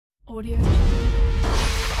Audio Jungle.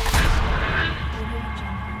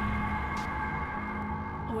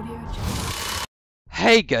 Audio Jungle.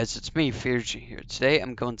 Hey guys, it's me, Fearagen here. Today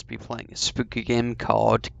I'm going to be playing a spooky game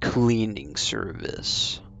called Cleaning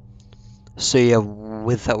Service. So yeah,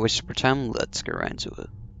 without wasting more time, let's get right into it.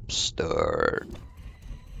 Start.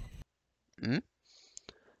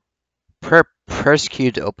 Press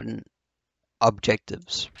Q to open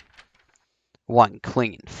objectives. 1.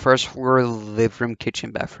 Clean. First floor, living room,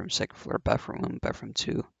 kitchen, bathroom. Second floor, bathroom 1, bathroom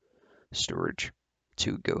 2, storage.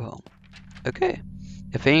 2, go home. Okay.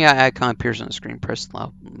 If any icon appears on the screen, press the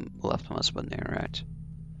left mouse button to interact.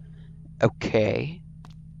 Okay.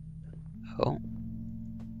 Oh.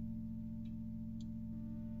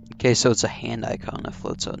 Okay, so it's a hand icon that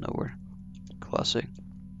floats out of nowhere. Classic.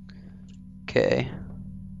 Okay.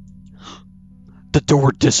 The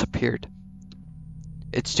door disappeared.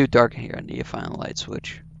 It's too dark in here. I need to find a light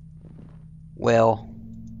switch. Well.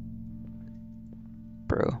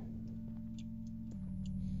 Bro.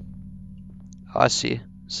 Oh, I see.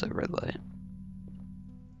 It's a red light.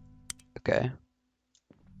 Okay.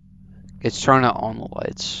 It's turning on the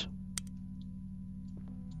lights.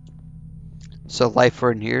 So light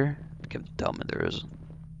for in here? Become dumb if there isn't.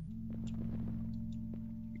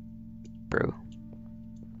 Bro.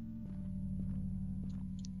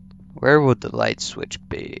 Where would the light switch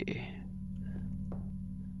be?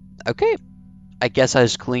 Okay. I guess I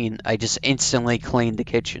was clean. I just instantly cleaned the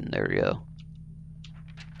kitchen. There we go.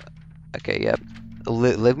 Okay, yep.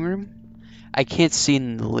 Living room? I can't see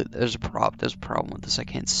in the there's a problem with this. I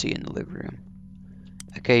can't see in the living room.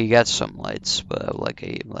 Okay, you got some lights, but like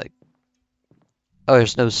oh,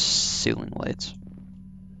 there's no ceiling lights.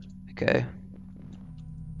 Okay.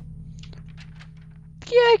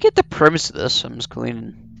 Yeah, I get the premise of this. I'm just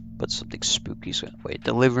cleaning, but something spooky's gonna wait.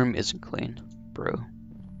 The living room isn't clean, bro. I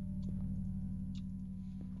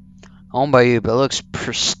don't know about you, but it looks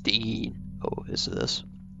pristine. Oh, is this?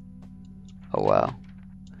 Oh wow.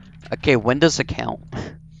 Okay, when does it count?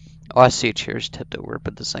 Oh, I see a chair's tipped over,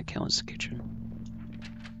 but does not count as the kitchen.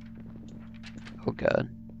 Oh god.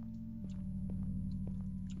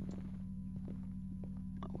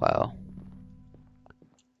 Wow.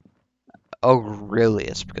 Oh really?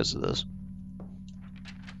 It's because of this.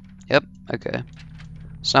 Yep, okay.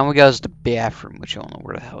 So now we got the bathroom, which I don't know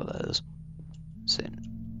where the hell that is. It's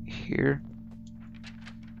in here.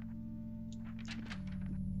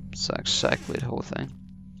 It's not exactly the whole thing.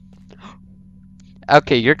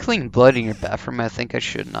 Okay, you're cleaning blood in your bathroom. I think I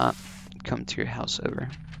should not come to your house ever.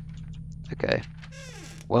 Okay.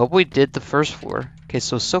 Well, we did the first floor. Okay,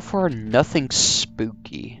 so far nothing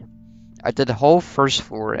spooky. I did the whole first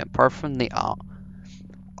floor, and apart from the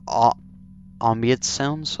ambient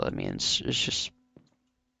sounds. So I mean, it's just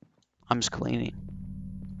I'm just cleaning.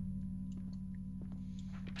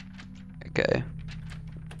 Okay.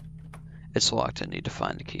 It's locked. I need to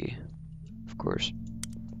find the key, of course.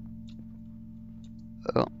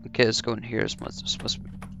 Oh, okay. Let's go in here. It's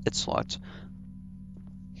locked.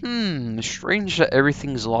 Strange that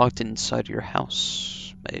everything's locked inside your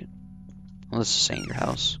house, mate. Unless it's saying your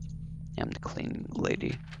house. I'm the cleaning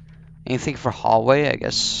lady. Anything for hallway? I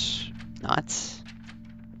guess not.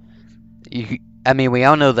 I mean, we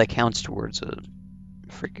all know that counts towards a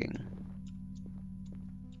freaking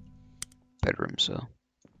bedroom, so.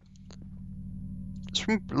 This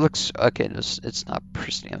room looks okay. It's not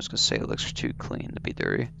pristine. I was gonna say it looks too clean to be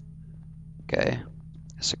dirty. Okay,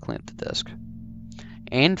 guess I cleaned the desk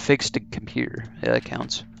and fixed the computer. Yeah, that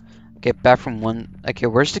counts. Okay, bathroom 1. Okay,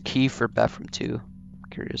 where's the key for bathroom 2? I'm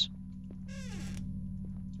curious.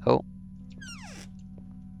 Oh,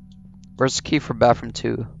 where's the key for bathroom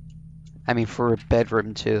 2? I mean, for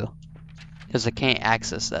bedroom 2, because I can't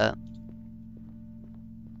access that.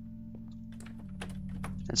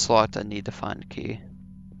 It's locked. I need to find the key.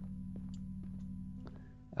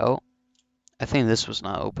 Oh, I think this was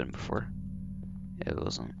not open before. It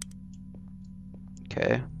wasn't.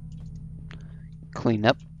 Okay. Clean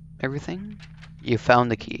up everything. You found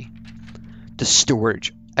the key. The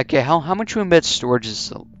storage. Okay, how much you bet storage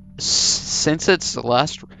is since it's the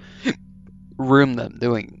last room that I'm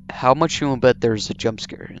doing? How much you bet there's a jump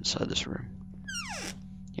scare inside this room?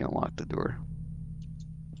 You unlock the door.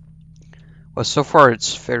 Well, so far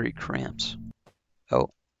it's very cramped. Oh.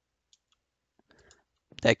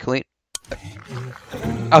 That clean?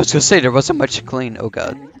 I was gonna say there wasn't much to clean. Oh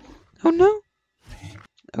god. Oh no.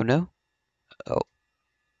 Oh no. Oh.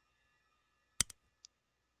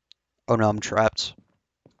 Oh no, I'm trapped.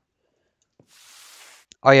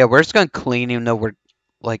 Oh yeah, we're just gonna clean even though we're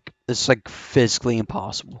like it's like physically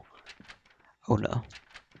impossible. Oh no.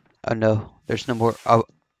 Oh no. There's no more. Oh.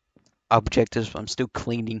 objectives, but I'm still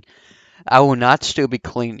cleaning. I will not still be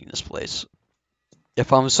cleaning this place.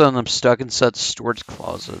 If all of a sudden I'm stuck inside the storage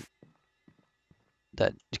closet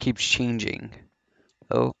that keeps changing.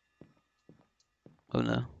 Oh. Oh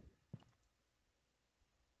no.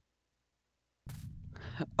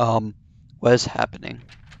 What is happening?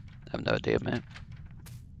 I have no idea, man.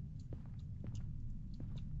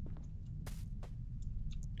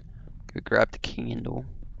 Go grab the candle.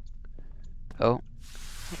 Oh.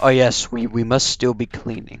 Oh yes, we must still be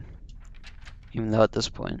cleaning. Even though at this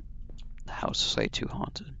point, the house is like too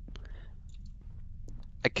haunted.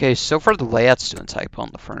 Okay, so far the layout's doing type on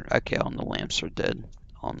the front. Okay, all the lamps are dead.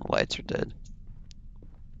 All the lights are dead.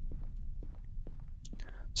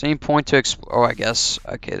 Is there any point to explore? Oh, I guess.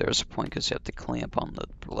 Okay, there's a point because you have to clean up on the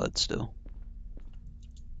blood still.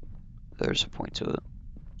 There's a point to it.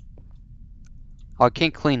 Oh, I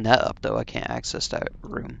can't clean that up though. I can't access that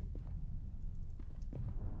room.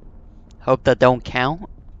 Hope that don't count.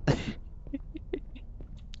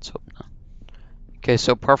 Let's hope not. Okay,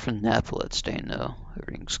 so apart from that, let's stay no.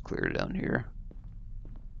 Everything's clear down here.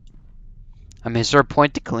 I mean, is there a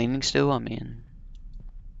point to cleaning still? I mean,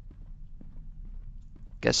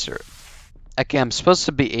 guess there. Okay, I'm supposed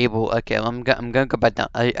to be able. Okay, I'm gonna go back down.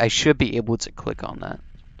 I should be able to click on that.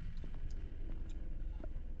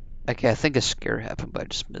 Okay, I think a scare happened, but I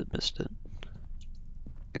just missed it.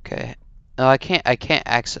 Okay. No, I can't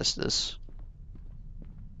access this.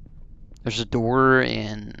 There's a door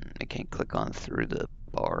and I can't click on through the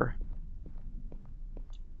bar.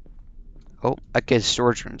 Oh, okay, the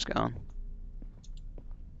storage room's gone.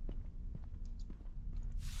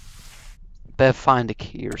 Better find a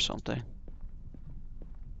key or something.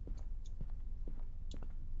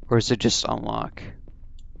 Or is it just unlock?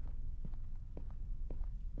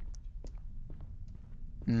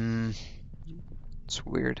 It's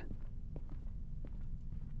weird.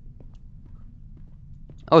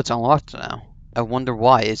 Oh, it's unlocked now. I wonder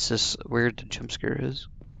why. It's this weird the jump scare is.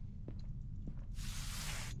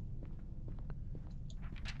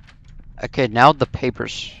 Okay, now the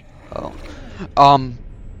papers. Oh.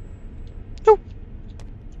 Nope.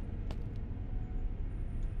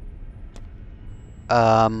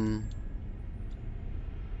 Oh.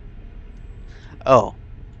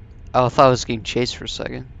 Oh, I thought I was getting chased for a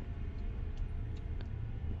second.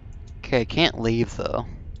 Okay, I can't leave though.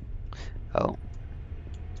 Oh.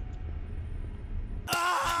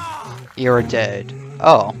 You're dead.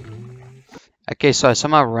 Oh. Okay, so I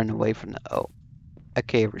somehow run away from the. Oh.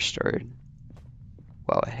 Okay, restored.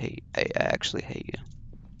 Wow, I actually hate you.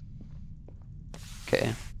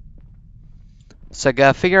 Okay. So I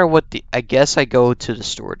gotta figure out what the. I guess I go to the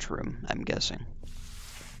storage room. I'm guessing.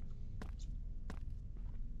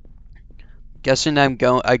 Guessing I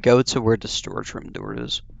go to where the storage room door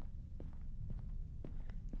is.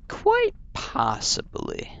 Quite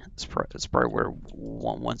possibly. That's probably where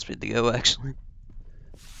one wants me to go, actually.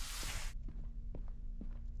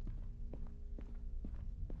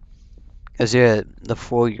 Because, yeah, the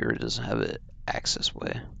foyer doesn't have an access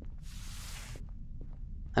way.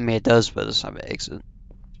 I mean, it does, but it doesn't have an exit.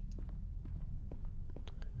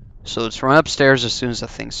 So let's run upstairs as soon as the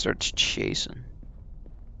thing starts chasing.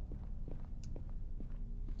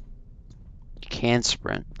 You can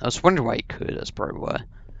sprint. I was wondering why you could. That's probably why.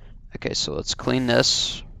 Okay, so let's clean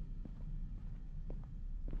this.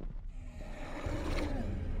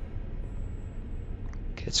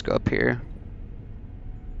 Okay, let's go up here.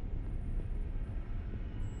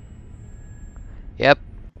 Yep.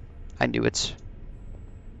 I knew it.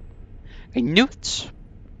 I knew it!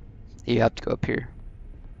 You have to go up here.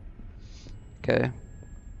 Okay.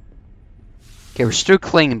 Okay, we're still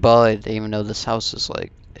cleaning blood, even though this house is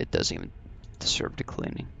like, it doesn't even deserve the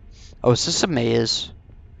cleaning. Oh, is this a maze?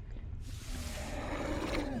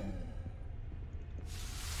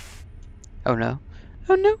 Oh no.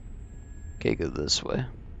 Oh no. Okay, go this way.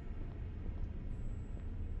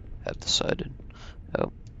 I've decided.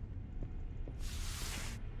 Oh.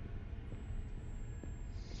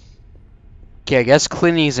 Okay, I guess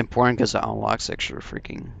cleaning is important because it unlocks extra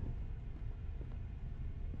freaking.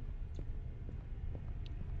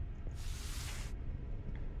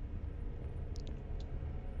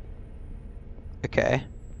 Okay.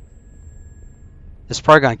 It's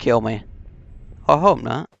probably gonna kill me. I hope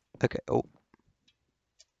not. Okay. Oh.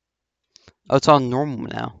 Oh, it's on normal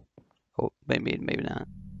now. Oh, maybe not.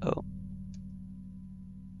 Oh.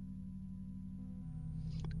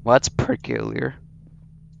 Well, that's peculiar.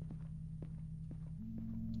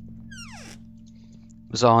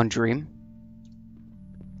 Was it on dream?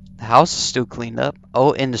 The house is still cleaned up.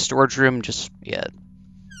 Oh, and the storage room just, yeah,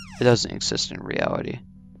 it doesn't exist in reality.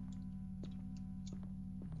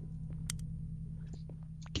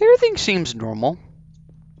 Everything seems normal.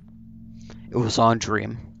 It was on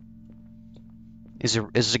Dream. Is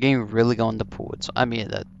the game really going to pull its? I mean,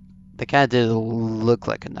 that kind of did look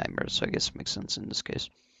like a nightmare, so I guess it makes sense in this case.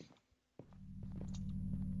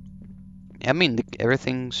 I mean,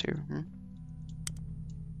 everything's here.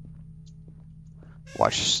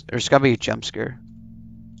 Watch, there's gotta be a jump scare.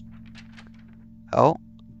 Oh,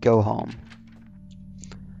 go home.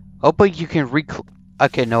 Oh, but you can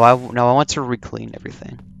Okay, no, I want to re-clean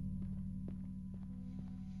everything.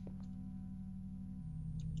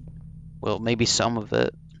 Well, maybe some of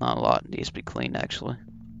it, not a lot, needs to be cleaned actually.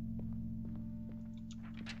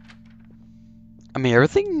 I mean,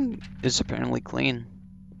 everything is apparently clean.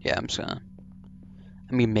 Yeah, I'm just gonna.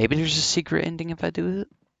 I mean, maybe there's a secret ending if I do it.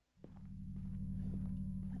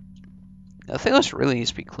 Nothing else really needs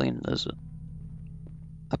to be cleaned, does it?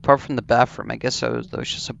 Apart from the bathroom, I guess that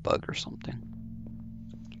was just a bug or something.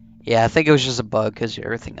 Yeah, I think it was just a bug because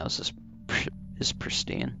everything else is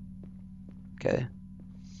pristine. Okay.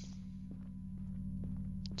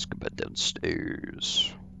 Let's go back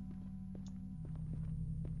downstairs.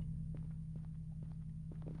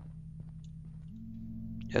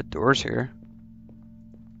 Yeah, doors here.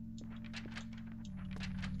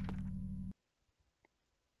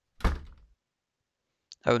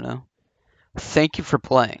 Oh no. Thank you for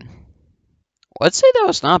playing. Well, I'd say that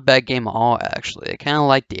was not a bad game at all, actually. I kind of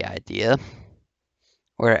like the idea.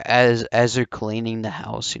 Whereas as you're cleaning the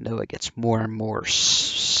house, you know, it gets more and more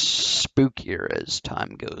spookier as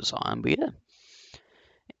time goes on. But yeah.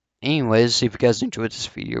 Anyways, if you guys enjoyed this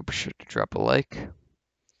video, be sure to drop a like,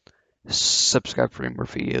 subscribe for more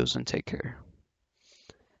videos, and take care.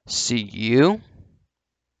 See you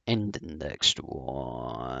in the next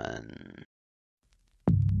one.